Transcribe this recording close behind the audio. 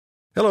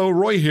Hello,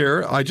 Roy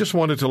here. I just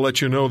wanted to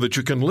let you know that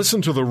you can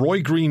listen to The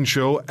Roy Green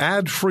Show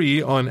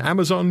ad-free on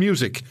Amazon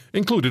Music,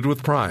 included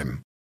with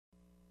Prime.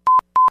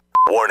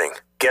 Warning.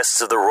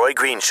 Guests of The Roy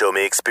Green Show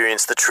may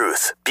experience the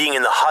truth, being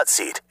in the hot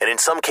seat, and in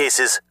some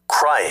cases,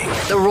 crying.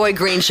 The Roy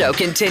Green Show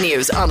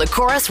continues on the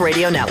Chorus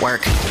Radio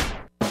Network.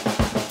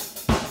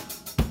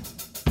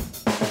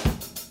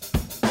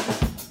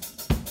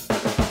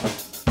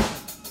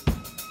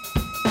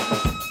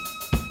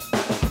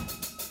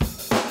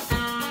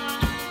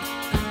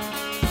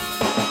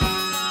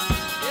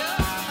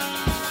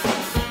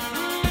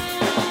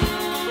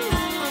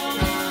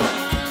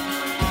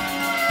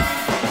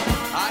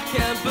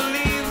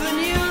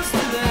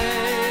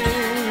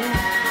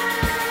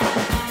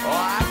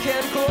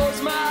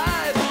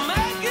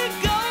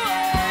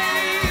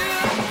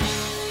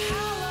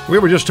 We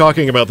were just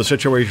talking about the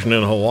situation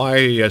in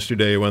Hawaii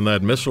yesterday when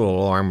that missile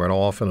alarm went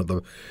off,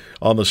 and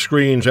on the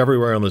screens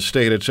everywhere in the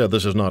state it said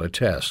this is not a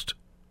test.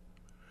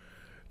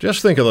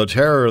 Just think of the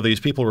terror these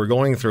people were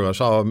going through. I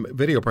saw a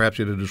video, perhaps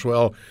you did as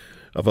well,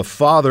 of a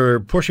father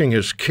pushing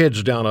his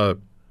kids down a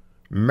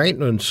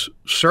maintenance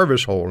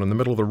service hole in the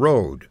middle of the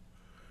road.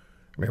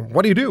 I mean,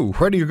 what do you do?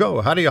 Where do you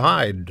go? How do you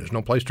hide? There's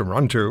no place to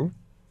run to.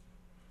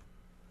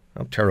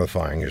 How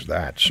terrifying is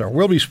that? So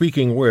we'll be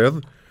speaking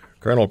with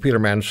Colonel Peter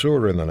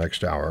Mansour in the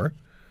next hour,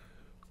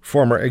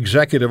 former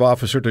executive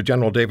officer to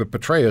General David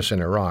Petraeus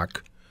in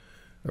Iraq,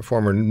 a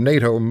former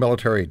NATO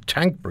military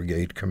tank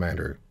brigade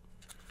commander,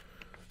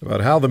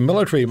 about how the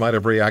military might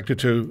have reacted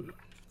to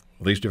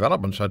these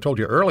developments. I told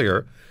you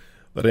earlier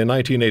that in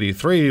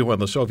 1983, when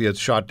the Soviets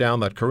shot down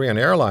that Korean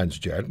Airlines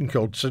jet and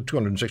killed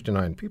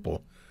 269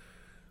 people,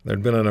 there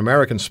had been an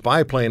American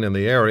spy plane in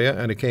the area,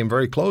 and it came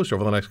very close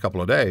over the next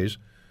couple of days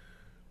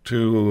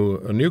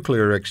to a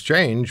nuclear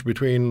exchange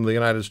between the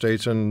United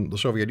States and the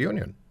Soviet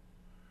Union.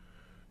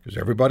 Because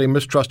everybody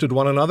mistrusted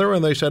one another,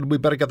 and they said, we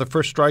better get the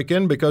first strike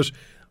in because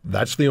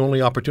that's the only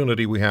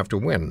opportunity we have to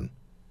win.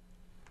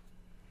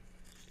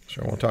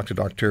 So we'll talk to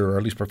Dr., or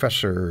at least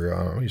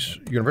Professor, he's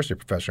university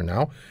professor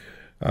now,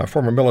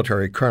 former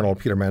military Colonel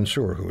Peter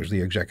Mansour, who is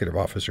the executive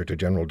officer to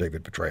General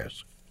David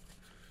Petraeus.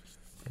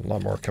 A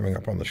lot more coming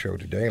up on the show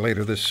today.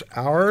 Later this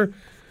hour,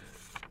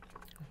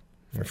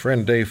 my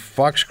friend Dave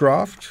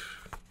Foxcroft,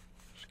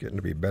 getting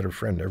to be a better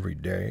friend every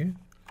day,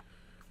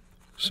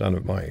 son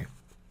of my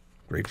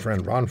great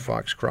friend Ron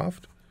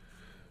Foxcroft.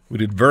 We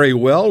did very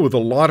well with the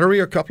lottery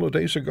a couple of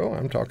days ago.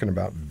 I'm talking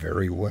about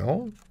very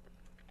well.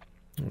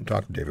 I'll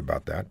talk to Dave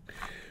about that.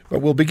 But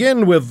we'll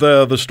begin with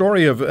the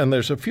story of, and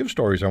there's a few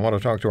stories I want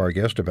to talk to our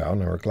guest about,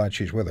 and we're glad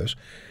she's with us.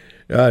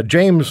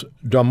 James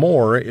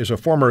Damore is a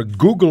former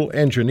Google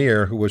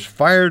engineer who was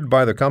fired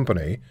by the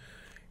company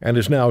and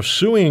is now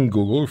suing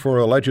Google for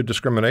alleged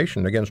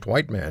discrimination against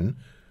white men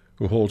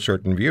who hold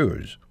certain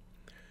views.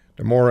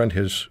 Damore and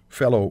his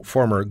fellow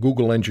former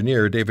Google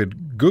engineer,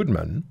 David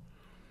Goodman,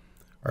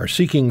 are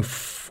seeking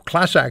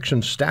class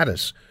action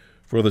status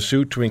for the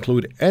suit to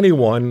include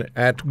anyone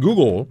at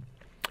Google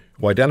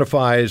who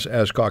identifies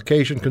as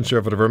Caucasian,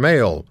 conservative, or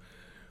male.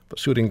 The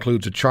suit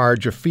includes a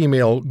charge of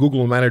female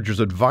Google managers'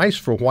 advice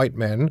for white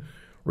men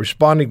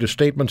responding to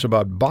statements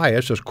about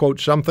bias as, quote,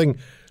 something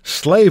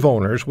slave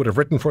owners would have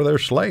written for their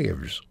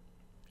slaves,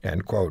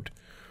 end quote.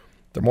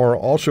 Damore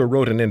also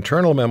wrote an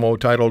internal memo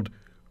titled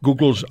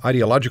Google's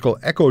Ideological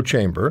Echo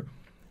Chamber,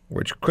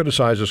 which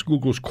criticizes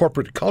Google's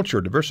corporate culture,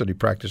 diversity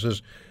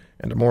practices,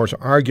 and Damore's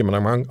argument,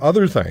 among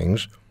other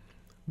things,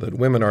 that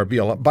women are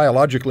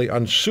biologically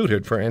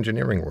unsuited for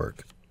engineering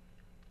work.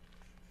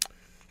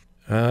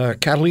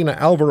 Catalina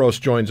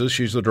Alvaros joins us.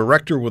 She's the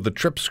director with the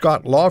Tripp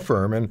Scott Law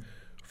Firm in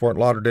Fort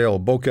Lauderdale,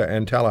 Boca,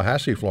 and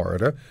Tallahassee,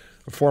 Florida,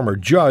 a former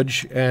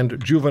judge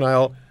and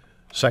juvenile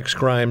sex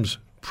crimes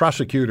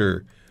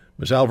prosecutor.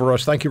 Ms.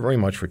 Alvaros, thank you very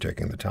much for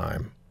taking the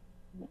time.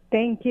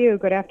 Thank you.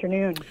 Good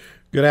afternoon.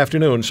 Good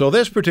afternoon. So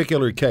this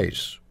particular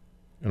case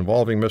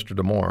involving Mr.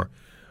 Damore,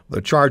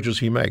 the charges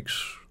he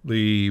makes,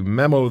 the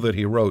memo that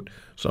he wrote,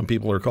 some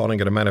people are calling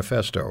it a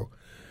manifesto.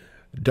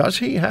 Does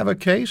he have a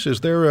case? Is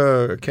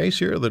there a case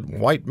here that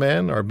white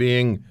men are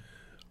being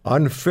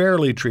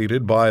unfairly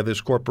treated by this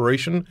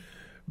corporation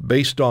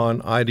based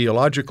on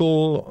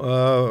ideological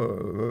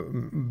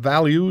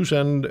values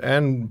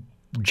and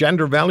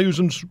gender values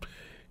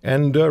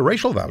and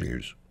racial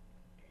values?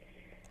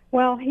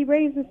 Well, he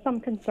raises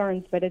some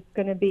concerns, but it's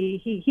going to be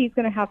he's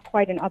going to have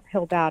quite an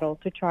uphill battle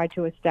to try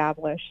to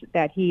establish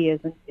that he's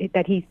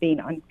being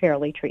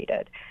unfairly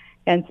treated,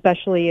 and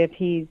especially if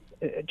he's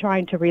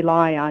trying to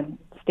rely on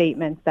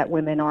statements that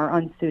women are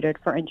unsuited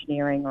for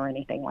engineering or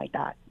anything like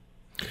that.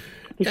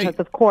 Because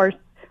of course,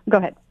 go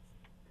ahead.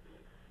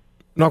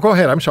 No, go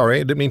ahead. I'm sorry, I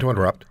didn't mean to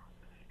interrupt.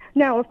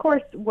 No, of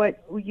course,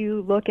 what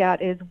you look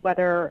at is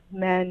whether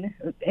men,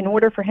 in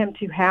order for him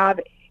to have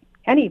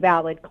any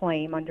valid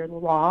claim under the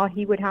law,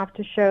 he would have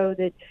to show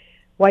that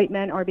white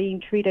men are being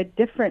treated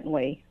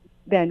differently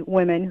than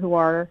women who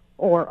are,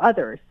 or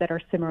others that are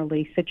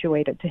similarly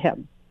situated to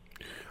him.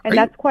 And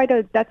that's quite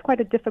a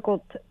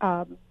difficult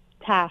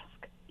task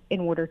in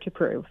order to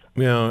prove.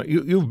 Yeah,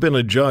 you've been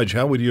a judge.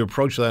 How would you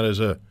approach that as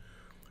a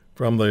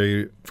from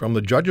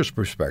the judge's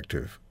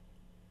perspective?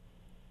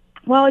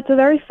 Well, it's a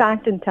very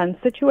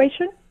fact-intense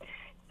situation,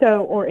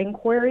 or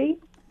inquiry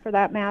for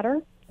that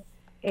matter,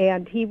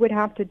 and he would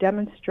have to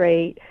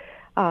demonstrate,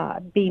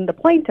 being the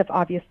plaintiff,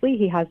 obviously,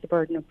 he has the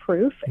burden of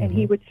proof, and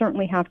he would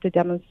certainly have to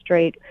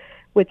demonstrate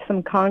with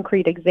some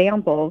concrete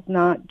examples,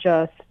 not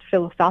just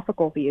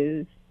philosophical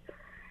views,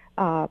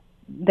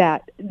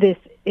 that this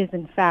is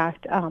in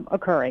fact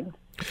occurring.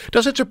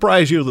 Does it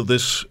surprise you that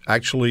this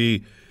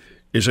actually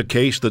is a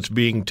case that's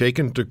being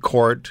taken to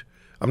court?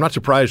 I'm not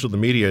surprised with the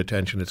media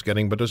attention it's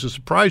getting, but does it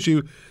surprise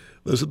you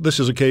this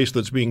is a case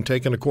that's being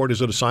taken to court?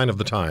 Is it a sign of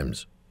the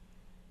times?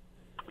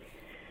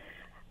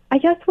 I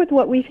guess with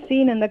what we've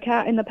seen in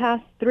the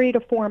past 3 to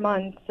 4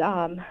 months,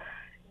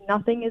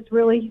 nothing is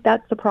really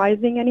that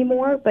surprising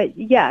anymore. But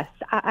yes,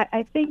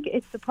 I think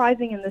it's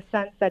surprising in the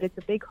sense that it's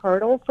a big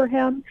hurdle for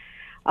him.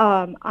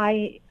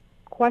 I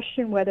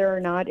question whether or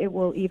not it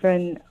will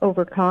even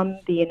overcome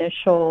the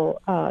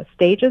initial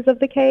stages of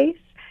the case,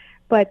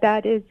 but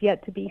that is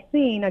yet to be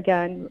seen.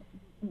 Again,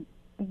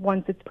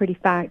 once it's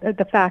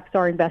the facts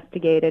are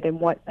investigated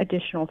and what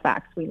additional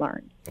facts we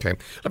learn. Okay,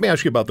 let me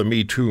ask you about the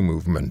Me Too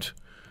movement,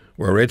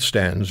 where it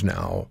stands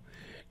now,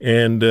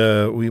 and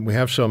we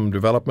have some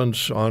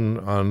developments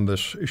on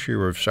this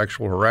issue of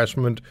sexual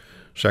harassment,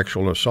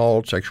 sexual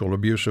assault, sexual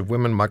abuse of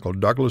women. Michael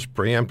Douglas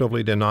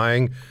preemptively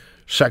denying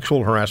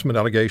sexual harassment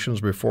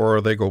allegations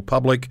before they go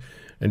public,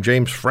 and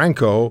James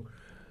Franco.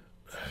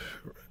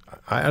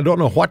 I don't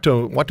know what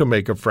to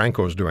make of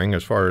Franco's doing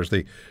as far as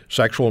the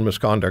sexual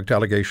misconduct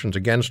allegations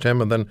against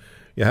him, and then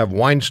you have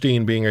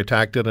Weinstein being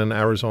attacked at an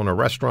Arizona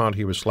restaurant.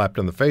 He was slapped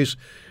in the face,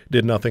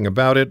 did nothing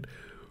about it.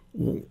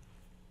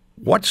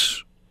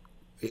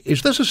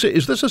 Is this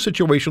a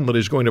situation that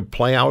is going to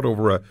play out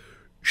over a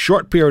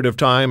short period of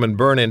time and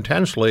burn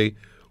intensely,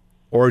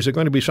 or is it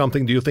going to be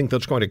something, do you think,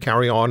 that's going to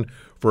carry on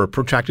for a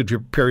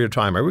protracted period of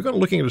time? Are we going to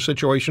be looking at a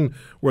situation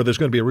where there's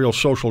going to be a real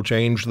social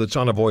change that's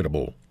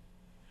unavoidable?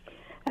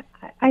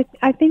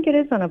 I think it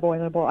is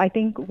unavoidable. I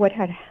think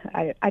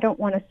I don't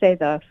want to say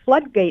the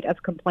floodgate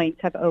of complaints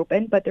have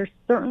opened, but there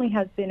certainly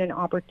has been an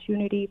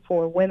opportunity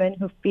for women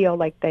who feel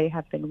like they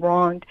have been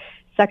wronged,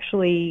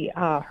 sexually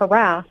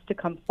harassed, to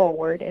come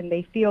forward, and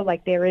they feel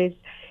like there is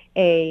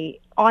a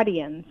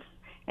audience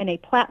and a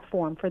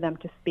platform for them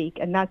to speak,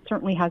 and that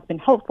certainly has been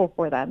helpful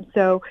for them.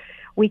 So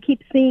we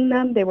keep seeing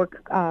them.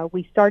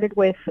 We started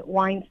with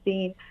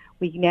Weinstein.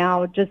 We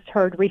now just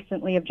heard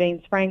recently of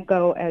James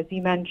Franco, as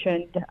you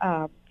mentioned,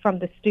 from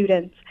the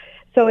students.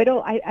 So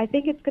I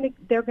think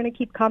they're going to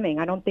keep coming.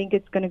 I don't think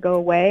it's going to go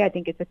away. I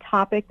think it's a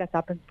topic that's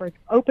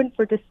open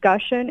for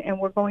discussion, and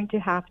we're going to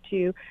have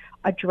to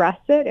address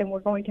it, and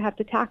we're going to have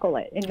to tackle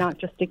it and not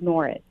just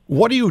ignore it.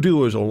 What do you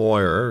do as a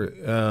lawyer?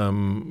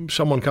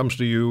 Someone comes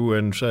to you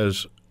and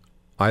says,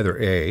 either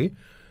A,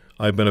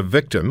 I've been a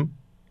victim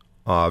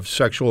of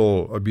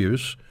sexual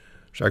abuse,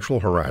 sexual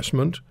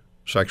harassment,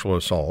 sexual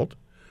assault,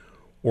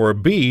 or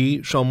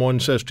B, someone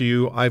says to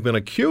you, I've been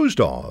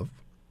accused of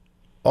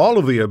all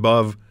of the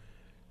above,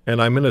 and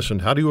I'm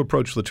innocent. How do you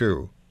approach the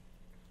two?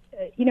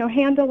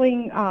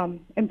 Handling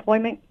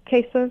employment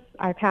cases,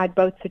 I've had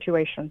both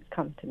situations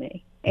come to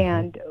me.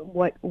 And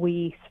what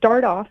we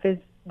start off is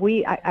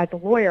as a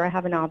lawyer, I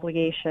have an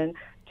obligation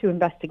to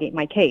investigate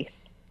my case.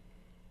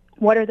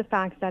 What are the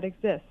facts that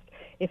exist?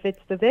 If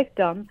it's the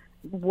victim,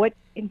 what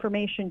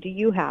information do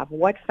you have?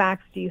 What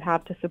facts do you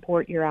have to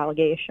support your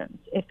allegations?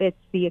 If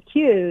it's the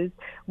accused,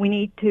 we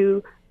need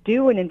to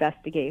do an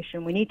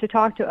investigation. We need to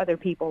talk to other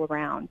people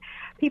around.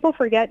 People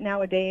forget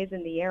nowadays,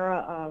 in the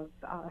era of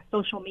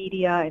social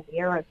media, in the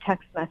era of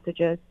text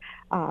messages,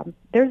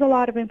 there's a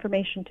lot of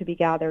information to be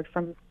gathered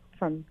from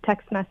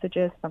text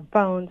messages, from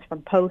phones,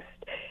 from posts,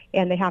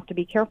 and they have to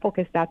be careful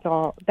because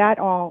that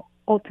all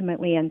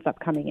ultimately ends up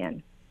coming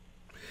in.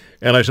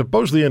 And I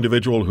suppose the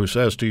individual who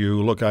says to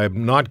you, look,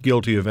 I'm not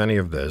guilty of any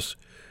of this,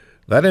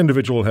 that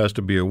individual has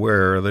to be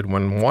aware that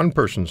when one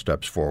person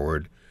steps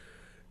forward,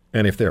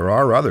 and if there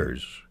are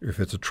others, if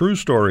it's a true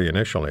story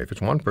initially, if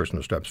it's one person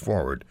who steps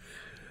forward,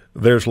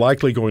 there's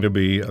likely going to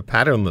be a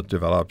pattern that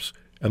develops,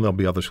 and there'll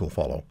be others who'll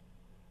follow.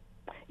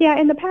 Yeah,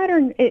 and the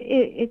pattern,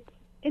 it's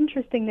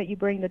interesting that you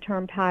bring the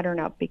term pattern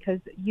up, because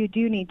you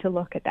do need to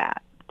look at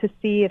that to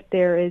see if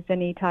there is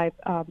any type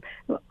of,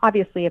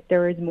 obviously if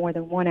there is more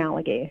than one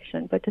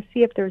allegation, but to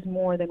see if there's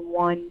more than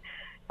one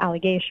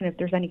allegation, if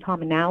there's any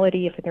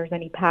commonality, if there's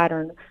any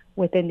pattern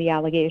within the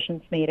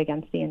allegations made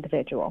against the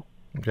individual.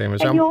 Okay,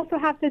 and you also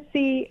have to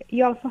see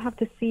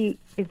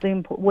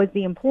was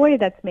the employee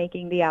that's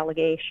making the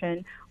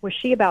allegation, was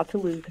she about to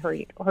lose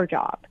her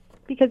job?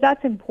 Because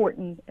that's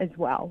important as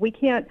well. We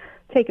can't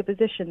take a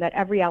position that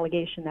every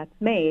allegation that's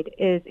made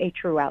is a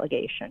true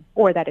allegation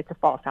or that it's a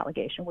false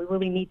allegation. We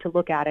really need to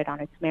look at it on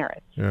its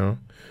merits. Yeah.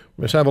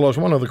 Ms. Avalos,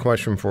 one other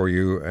question for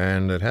you,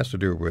 and it has to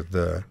do with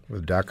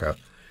DACA.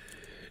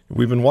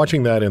 We've been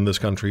watching that in this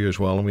country as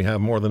well, and we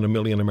have more than 1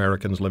 million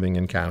Americans living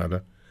in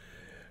Canada.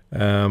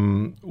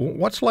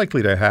 What's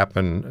likely to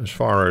happen as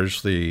far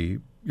as the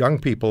young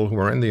people who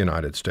are in the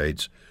United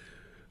States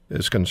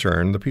is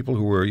concerned, the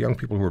young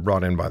people who were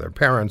brought in by their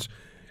parents,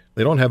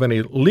 They don't have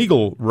any strictly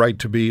legal right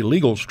to be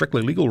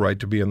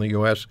in the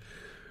U.S.,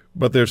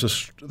 but there's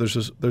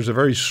a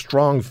very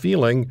strong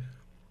feeling,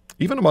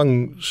 even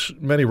among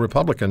many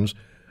Republicans,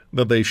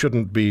 that they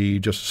shouldn't be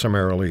just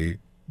summarily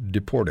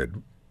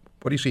deported.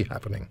 What do you see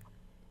happening?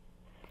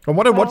 And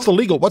what's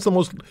the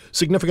most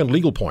significant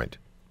legal point?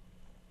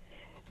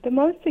 The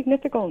most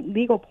significant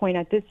legal point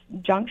at this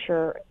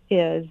juncture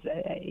is,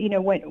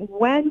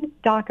 when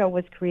DACA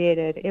was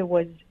created, it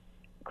was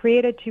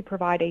created to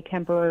provide a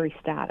temporary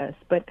status.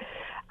 But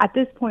at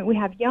this point, we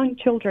have young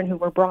children who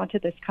were brought to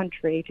this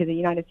country, to the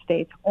United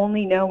States,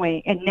 only know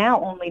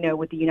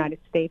what the United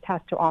States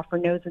has to offer,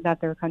 knows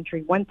that their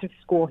country, went to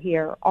school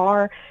here,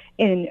 are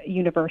in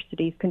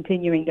universities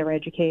continuing their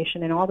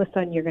education, and all of a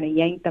sudden you're going to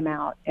yank them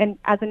out. And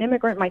as an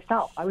immigrant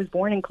myself, I was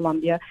born in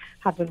Colombia,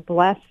 have been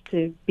blessed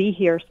to be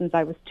here since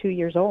I was 2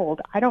 years old.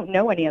 I don't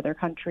know any other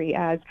country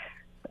as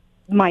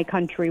my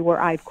country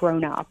where I've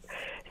grown up.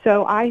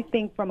 So I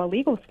think from a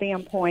legal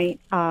standpoint,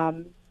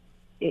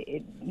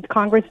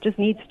 Congress just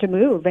needs to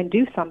move and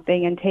do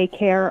something and take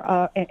care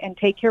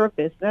of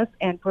business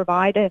and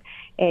provide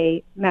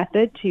a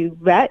method to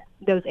vet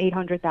those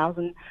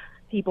 800,000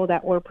 people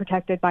that were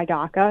protected by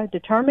DACA,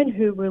 determine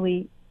who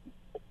really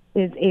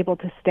is able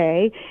to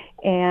stay,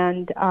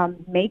 and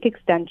make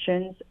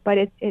extensions.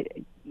 But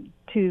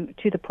to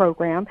the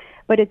program,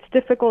 but it's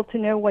difficult to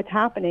know what's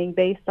happening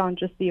based on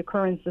just the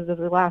occurrences of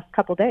the last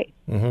couple days.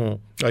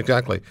 Mm-hmm.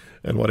 Exactly.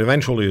 And what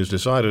eventually is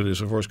decided is,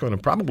 of course, going to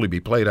probably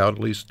be played out, at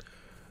least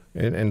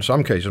in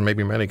some cases,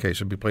 maybe many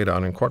cases, be played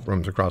out in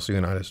courtrooms across the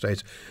United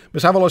States.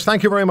 Ms. Avalos,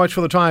 thank you very much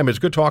for the time. It's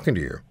good talking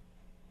to you.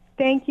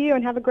 Thank you,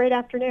 and have a great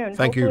afternoon.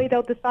 Hopefully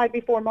they'll decide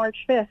before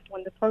March 5th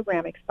when the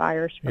program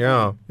expires.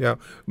 Yeah.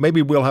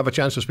 Maybe we'll have a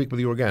chance to speak with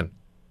you again.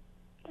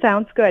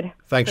 Sounds good.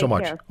 Thanks so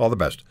much. Care. All the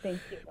best. Thank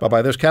you.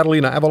 Bye-bye. There's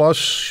Catalina Avalos.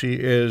 She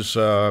is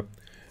a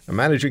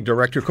co-managing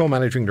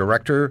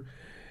director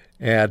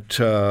at,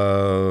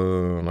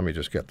 let me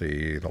just get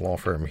the law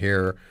firm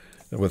here,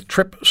 with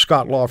Tripp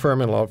Scott Law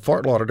Firm in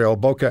Fort Lauderdale,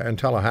 Boca, and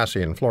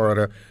Tallahassee in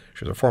Florida.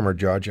 She's a former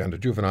judge and a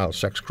juvenile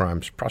sex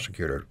crimes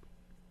prosecutor.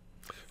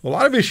 A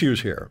lot of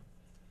issues here.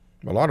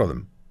 A lot of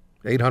them.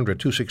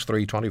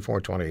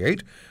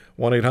 800-263-2428,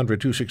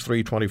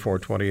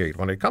 1-800-263-2428.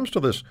 When it comes to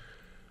this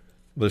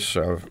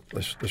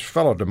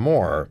fellow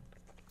Damore,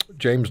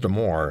 James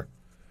Damore,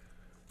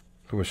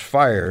 who was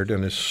fired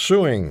and is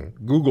suing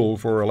Google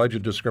for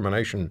alleged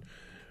discrimination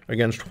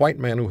against white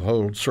men who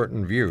hold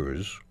certain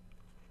views.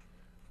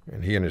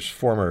 And he and his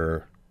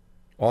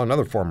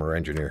another former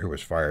engineer who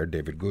was fired,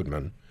 David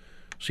Goodman,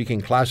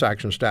 seeking class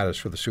action status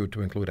for the suit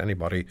to include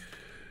anybody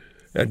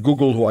at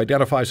Google who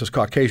identifies as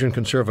Caucasian,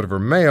 conservative, or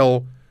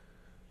male.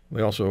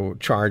 They also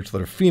charged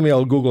that a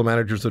female Google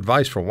manager's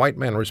advice for white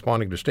men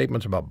responding to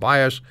statements about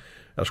bias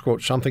as,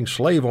 quote, something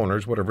slave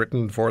owners would have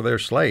written for their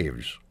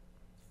slaves.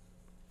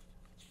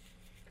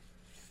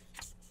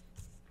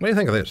 What do you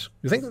think of this?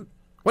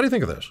 What do you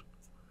think of this?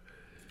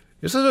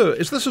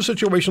 Is this a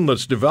situation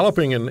that's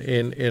developing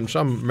in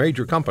some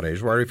major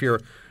companies where if you're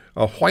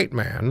a white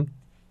man,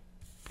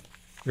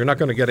 you're not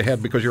going to get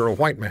ahead because you're a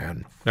white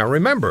man? Now,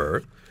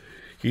 remember,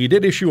 he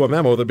did issue a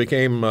memo that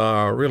became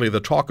really the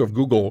talk of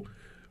Google,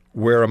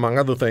 where, among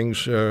other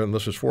things, and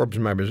this is Forbes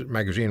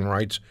magazine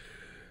writes,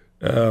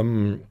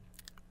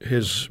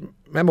 his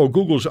memo,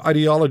 Google's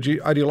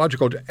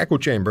ideological echo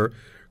chamber,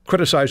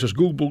 criticizes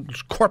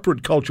Google's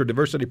corporate culture,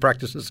 diversity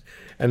practices,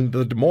 and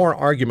the Damore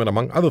argument,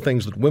 among other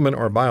things, that women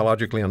are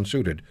biologically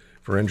unsuited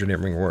for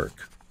engineering work.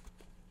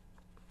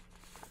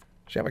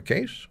 Does he have a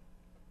case?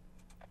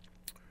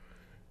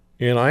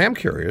 And I am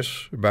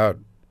curious about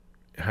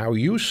how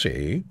you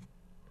see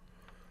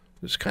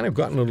it's kind of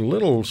gotten a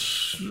little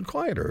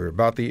quieter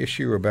about the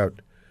issue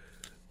about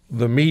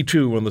the Me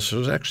Too and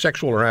the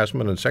sexual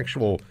harassment and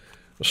sexual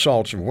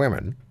assaults of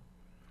women.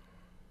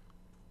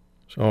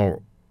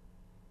 So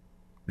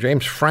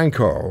James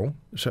Franco,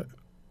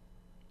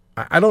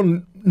 I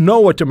don't know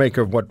what to make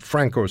of what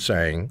Franco's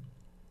saying.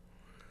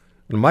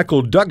 And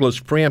Michael Douglas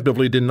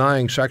preemptively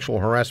denying sexual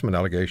harassment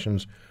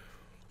allegations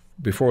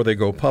before they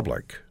go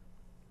public.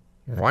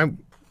 Why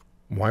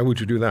would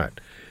you do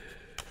that?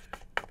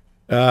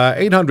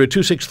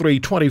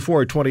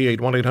 800-263-2428,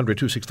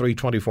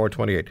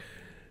 1-800-263-2428.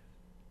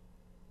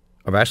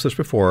 I've asked this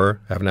before.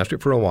 I haven't asked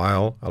it for a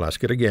while. I'll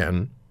ask it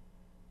again.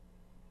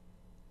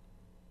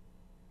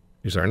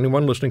 Is there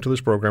anyone listening to this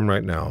program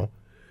right now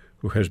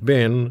who has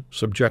been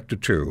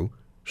subjected to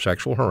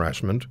sexual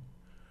harassment,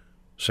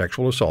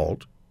 sexual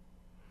assault,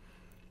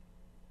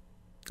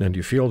 and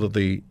you feel that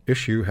the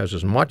issue has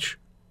as much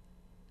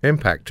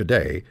impact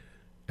today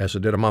as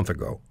it did a month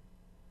ago?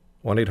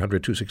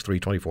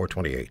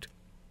 1-800-263-2428.